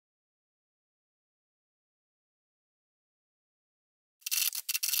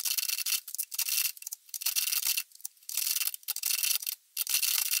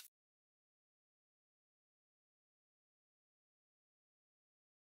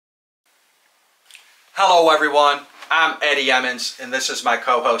Hello everyone, I'm Eddie Emmons and this is my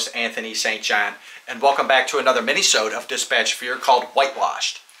co-host Anthony St. John, and welcome back to another mini-sode of Dispatch Fear called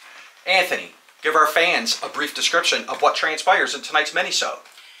Whitewashed. Anthony, give our fans a brief description of what transpires in tonight's mini-sode.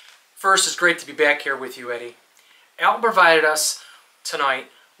 First, it's great to be back here with you, Eddie. Alton provided us tonight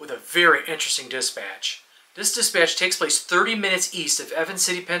with a very interesting dispatch. This dispatch takes place 30 minutes east of Evans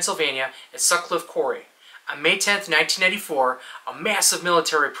City, Pennsylvania at SUTCLIFFE Quarry. On May 10, 1994, a massive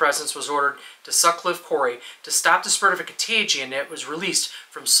military presence was ordered to SUTCLIFFE Quarry to stop the spread of a contagion that was released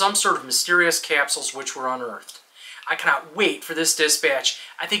from some sort of mysterious capsules which were unearthed. I cannot wait for this dispatch.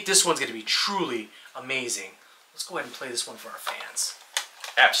 I think this one's going to be truly amazing. Let's go ahead and play this one for our fans.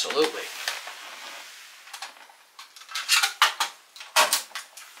 Absolutely.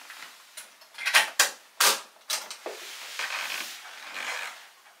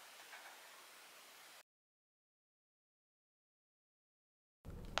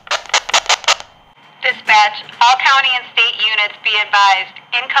 Dispatch, all county and state units be advised.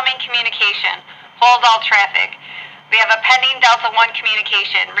 Incoming communication. Hold all traffic. We have a pending Delta 1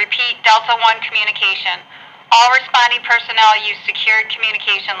 communication. Repeat, Delta 1 communication. All responding personnel use secured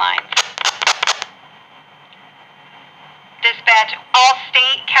communication lines. Dispatch, all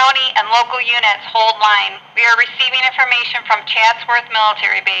state, county, and local units hold line. We are receiving information from Chatsworth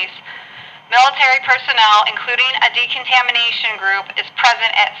Military Base. Military personnel, including a decontamination group, is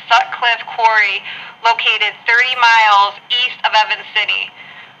present at SUTCLIFFE Quarry, located 30 miles east of Evans City.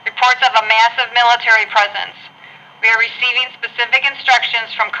 Reports of a massive military presence. We are receiving specific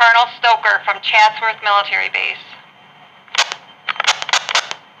instructions from Colonel Stoker from Chatsworth Military Base.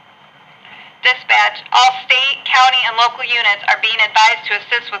 Dispatch, all state, county, and local units are being advised to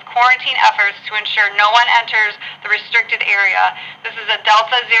assist with quarantine efforts to ensure no one enters the restricted area. This is a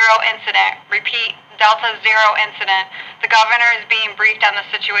Delta Zero incident. Repeat, Delta Zero incident. The governor is being briefed on the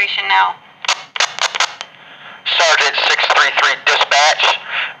situation now. Sergeant 633 Dispatch,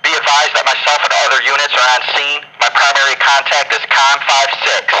 be advised that myself and other units are on scene. My primary contact is COM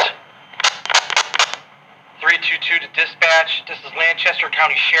 56. 322 to Dispatch, this is Lancaster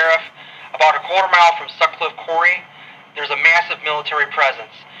County Sheriff. About a quarter mile from SUTCLIFFE Quarry, there's a massive military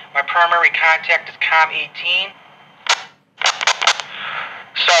presence. My primary contact is COM 18.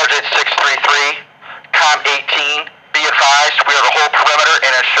 Sergeant 633, COM 18, be advised we are to hold perimeter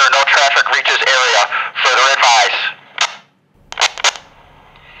and ensure no traffic reaches area. Further advise.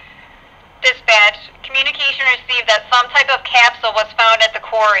 Dispatch, communication received that some type of capsule was found at the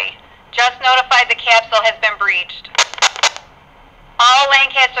quarry. Just notified the capsule has been breached. All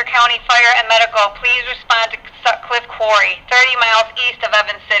Lancaster County Fire and Medical, please respond to SUTCLIFFE Quarry, 30 miles east of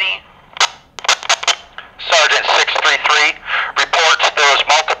Evans City. Sergeant 633 reports there is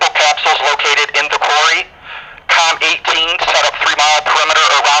multiple capsules located in the quarry. COM 18 set up 3-mile perimeter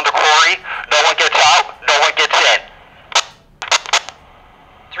around the quarry. No one gets out, no one gets in.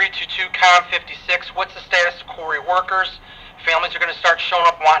 322 COM 56, what's the status of quarry workers? Families are going to start showing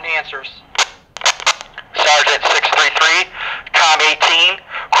up wanting answers. Sergeant 633, COM 18,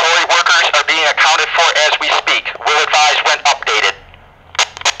 quarry workers are being accounted for as we speak. Will advise when updated.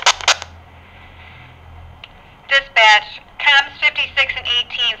 Dispatch, COMs 56 and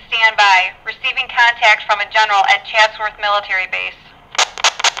 18 stand by. Receiving contact from a general at Chatsworth Military Base.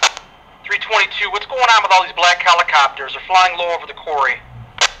 322, what's going on with all these black helicopters? They're flying low over the quarry.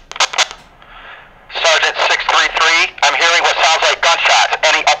 Sergeant 633, I'm hearing what sounds like gunshots.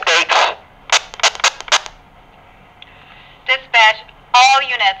 Any updates? Dispatch, all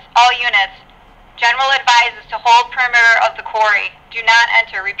units. General advises to hold perimeter of the quarry. Do not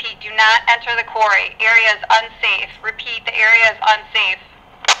enter. Repeat, do not enter the quarry. Area is unsafe. Repeat, the area is unsafe.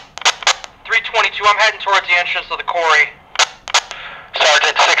 322, I'm heading towards the entrance of the quarry.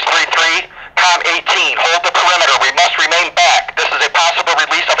 Sergeant 633, COM 18, hold the perimeter. We must remain back. This is a possible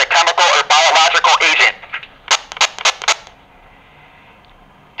release of a chemical or biological agent.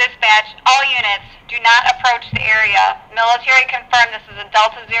 Dispatch, all units, do not approach the area. Military confirm this is a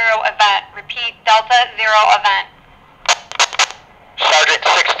Delta Zero event. Repeat, Delta Zero event. Sergeant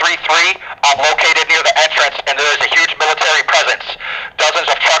 633, I'm located near the entrance and there is a huge military presence. Dozens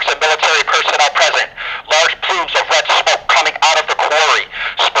of trucks and military personnel present. Large plumes of red smoke coming out of the quarry.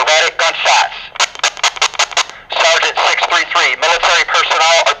 Sporadic gunshots. Sergeant 633, military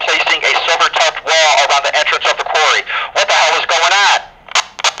personnel are placing a silver tarp wall around the entrance of the quarry. What the hell is going on?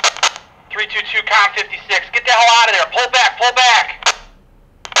 322 COM 56, get the hell out of there. Pull back, pull back.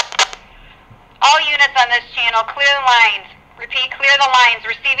 All units on this channel, clear the lines. Repeat, clear the lines.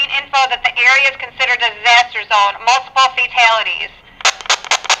 Receiving info that the area is considered a disaster zone. Multiple fatalities.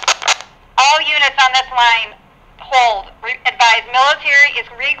 All units on this line, hold. Advise military is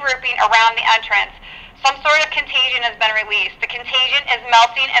regrouping around the entrance. Some sort of contagion has been released. The contagion is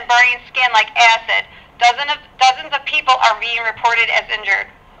melting and burning skin like acid. Dozens of people are being reported as injured.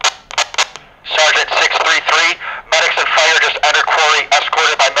 Sergeant 633, medics and fire just entered quarry,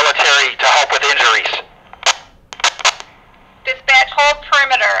 escorted by military to help with injuries. Dispatch, hold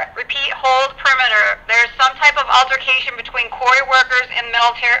perimeter. Repeat, hold perimeter. There is some type of altercation between quarry workers and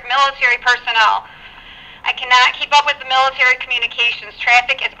military personnel. I cannot keep up with the military communications.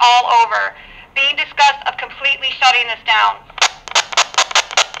 Traffic is all over. Being discussed of completely shutting this down.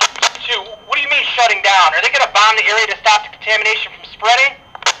 What do you mean shutting down? Are they going to bomb the area to stop the contamination from spreading?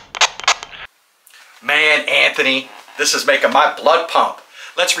 Man, Anthony, this is making my blood pump.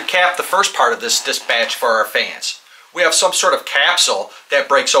 Let's recap the first part of this dispatch for our fans. We have some sort of capsule that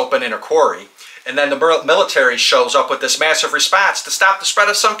breaks open in a quarry, and then the military shows up with this massive response to stop the spread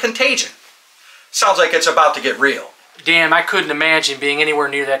of some contagion. Sounds like it's about to get real. Damn, I couldn't imagine being anywhere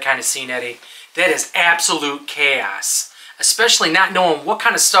near that kind of scene, Eddie. That is absolute chaos, especially not knowing what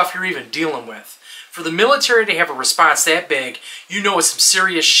kind of stuff you're even dealing with. For the military to have a response that big, you know it's some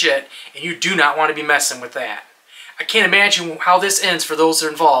serious shit, and you do not want to be messing with that. I can't imagine how this ends for those that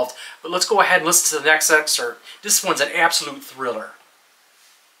are involved, but let's go ahead and listen to the next excerpt. This one's an absolute thriller.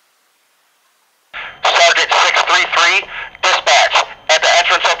 Sergeant 633, dispatch, at the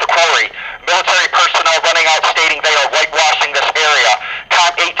entrance of the quarry. Military personnel running out stating they are whitewashing this area.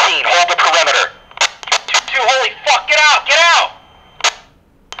 Com 18, hold the perimeter. 2-2, holy fuck, get out, get out!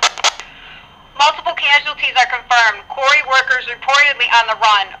 Multiple casualties are confirmed. Quarry workers reportedly on the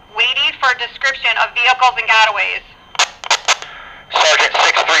run, waiting for a description of vehicles and gotaways. Sergeant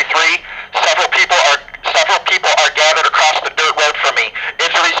 633, several people are gathered across the dirt road from me.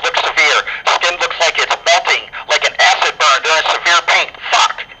 Injuries look severe. Skin looks like it's melting, like an acid burn. They're in severe pain.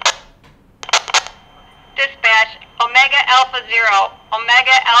 Fuck! Dispatch, Omega Alpha Zero.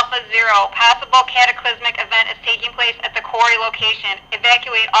 Omega Alpha Zero. Possible cataclysmic event is taking place at the quarry location.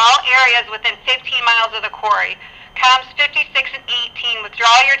 Evacuate all areas within 15 miles of the quarry. Comms 56 and 18,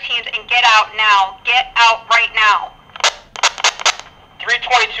 withdraw your teams and get out now. Get out right now.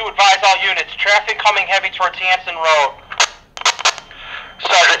 322, advise all units. Traffic coming heavy towards Hanson Road.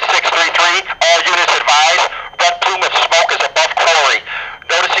 Sergeant 633, all units advise. Red plume of smoke is above quarry.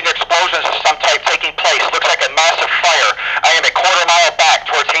 Noticing explosions of some type taking place. Looks like a massive fire. I am a quarter mile back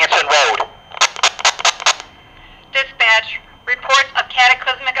towards Hanson Road. Dispatch, reports of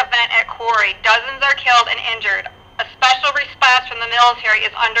cataclysmic event at quarry. Dozens are killed and injured. A special response from the military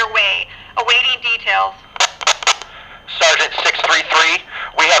is underway. Awaiting details. Sergeant 633,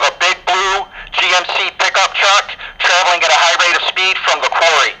 we have a big blue GMC pickup truck traveling at a high rate of speed from the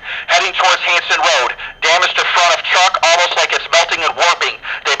quarry, heading towards Hanson Road. Damage to front of truck, almost like it's melting and warping.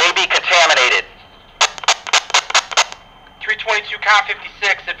 They may be contaminated. 322, Com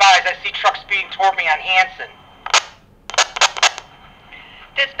 56, advise I see truck speeding toward me on Hanson.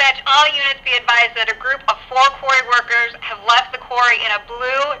 Dispatch, all units be advised that a group of 4 quarry workers have left the quarry in a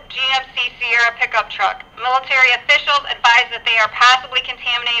blue GMC Sierra pickup truck. Military officials advise that they are possibly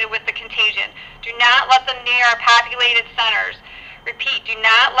contaminated with the contagion. Do not let them near populated centers. Repeat, do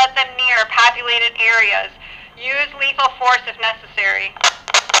not let them near populated areas. Use lethal force if necessary.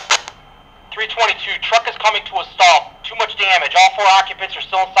 322, truck is coming to a stall. Too much damage. All 4 occupants are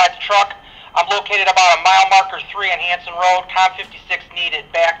still inside the truck. I'm located about a mile marker 3 on Hanson Road. Com 56 needed.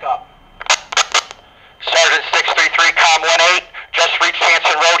 Backup. Sergeant 633, Com 18, just reached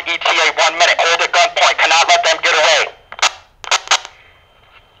Hanson Road, ETA 1 minute. Hold at gunpoint. Cannot let them get away.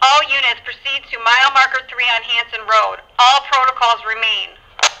 All units proceed to mile marker 3 on Hanson Road. All protocols remain.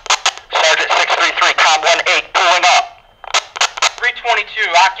 Sergeant 633, Com 18, pulling up. 322,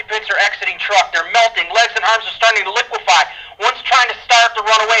 occupants are exiting truck. They're melting. Legs and arms are starting to liquefy. One's trying to start to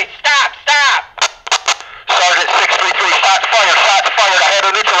run away. Stop! Stop! Sergeant 633, shots fired. Shots fired. I had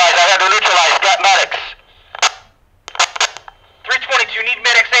to neutralize. Get medics. 322, need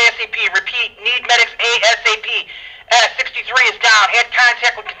medics ASAP. Repeat, need medics ASAP. S63 is down. Had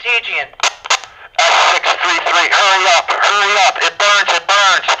contact with contagion. S633, hurry up. It burns.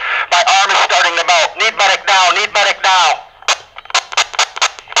 My arm is starting to melt. Need medic now.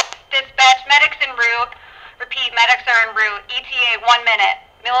 Dispatch, medics en route. Repeat, medics are en route. ETA 1 minute.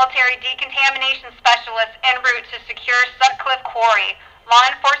 Military decontamination specialists en route to secure SUTCLIFFE Quarry. Law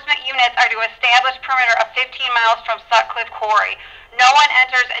enforcement units are to establish perimeter of 15 miles from SUTCLIFFE Quarry. No one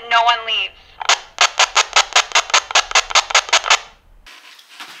enters and no one leaves.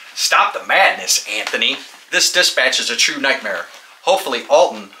 Stop the madness, Anthony. This dispatch is a true nightmare. Hopefully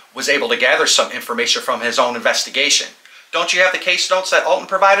Alton was able to gather some information from his own investigation. Don't you have the case notes that Alton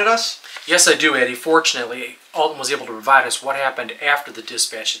provided us? Yes, I do, Eddie. Fortunately, Alton was able to provide us what happened after the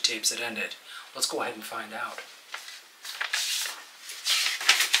dispatch of tapes had ended. Let's go ahead and find out.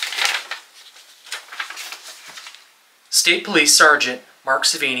 State Police Sergeant Mark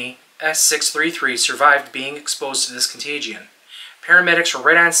Savini, S633, survived being exposed to this contagion. Paramedics were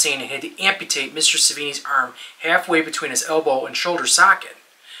right on scene and had to amputate Mr. Savini's arm halfway between his elbow and shoulder socket.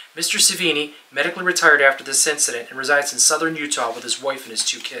 Mr. Savini medically retired after this incident and resides in southern Utah with his wife and his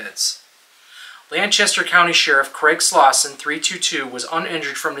 2 kids. Lancaster County Sheriff Craig Slauson, 322, was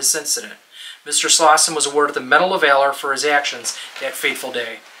uninjured from this incident. Mr. Slauson was awarded the Medal of Valor for his actions that fateful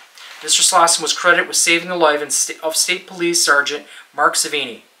day. Mr. Slauson was credited with saving the life of State Police Sergeant Mark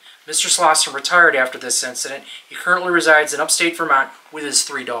Savini. Mr. Slauson retired after this incident. He currently resides in upstate Vermont with his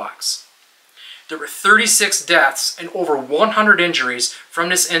 3 dogs. There were 36 deaths and over 100 injuries from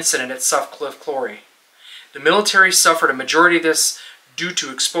this incident at Sutcliffe Quarry. The military suffered a majority of this due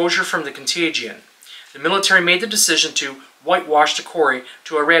to exposure from the contagion. The military made the decision to whitewash the quarry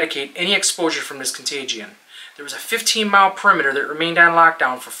to eradicate any exposure from this contagion. There was a 15-mile perimeter that remained on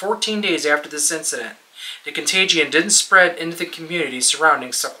lockdown for 14 days after this incident. The contagion didn't spread into the community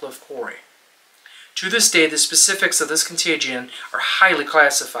surrounding Sutcliffe Quarry. To this day, the specifics of this contagion are highly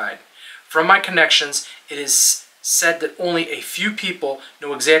classified. From my connections, it is said that only a few people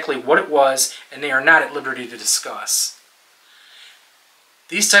know exactly what it was, and they are not at liberty to discuss.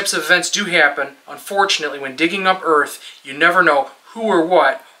 These types of events do happen. Unfortunately, when digging up earth, you never know who or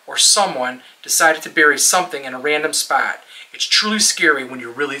what or someone decided to bury something in a random spot. It's truly scary when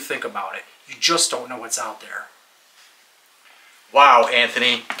you really think about it. You just don't know what's out there. Wow,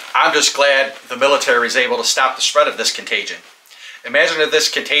 Anthony. I'm just glad the military is able to stop the spread of this contagion. Imagine if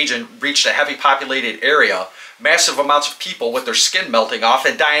this contagion reached a heavy populated area, massive amounts of people with their skin melting off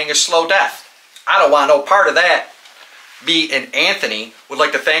and dying a slow death. I don't want no part of that. Me and Anthony would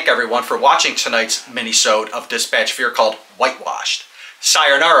like to thank everyone for watching tonight's mini-sode of Dispatch Fear called Whitewashed.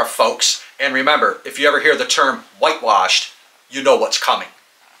 Sayonara, folks. And remember, if you ever hear the term whitewashed, you know what's coming.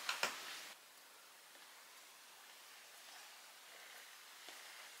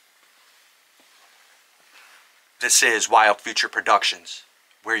 This is Wild Future Productions,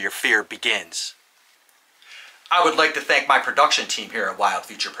 where your fear begins. I would like to thank my production team here at Wild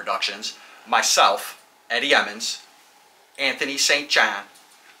Future Productions, myself, Eddie Emmons, Anthony St. John,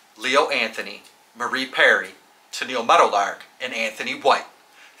 Leo Anthony, Marie Perry, Tennille Meadowlark, and Anthony White.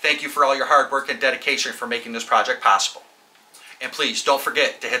 Thank you for all your hard work and dedication for making this project possible. And please don't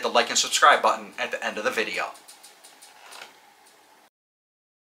forget to hit the like and subscribe button at the end of the video.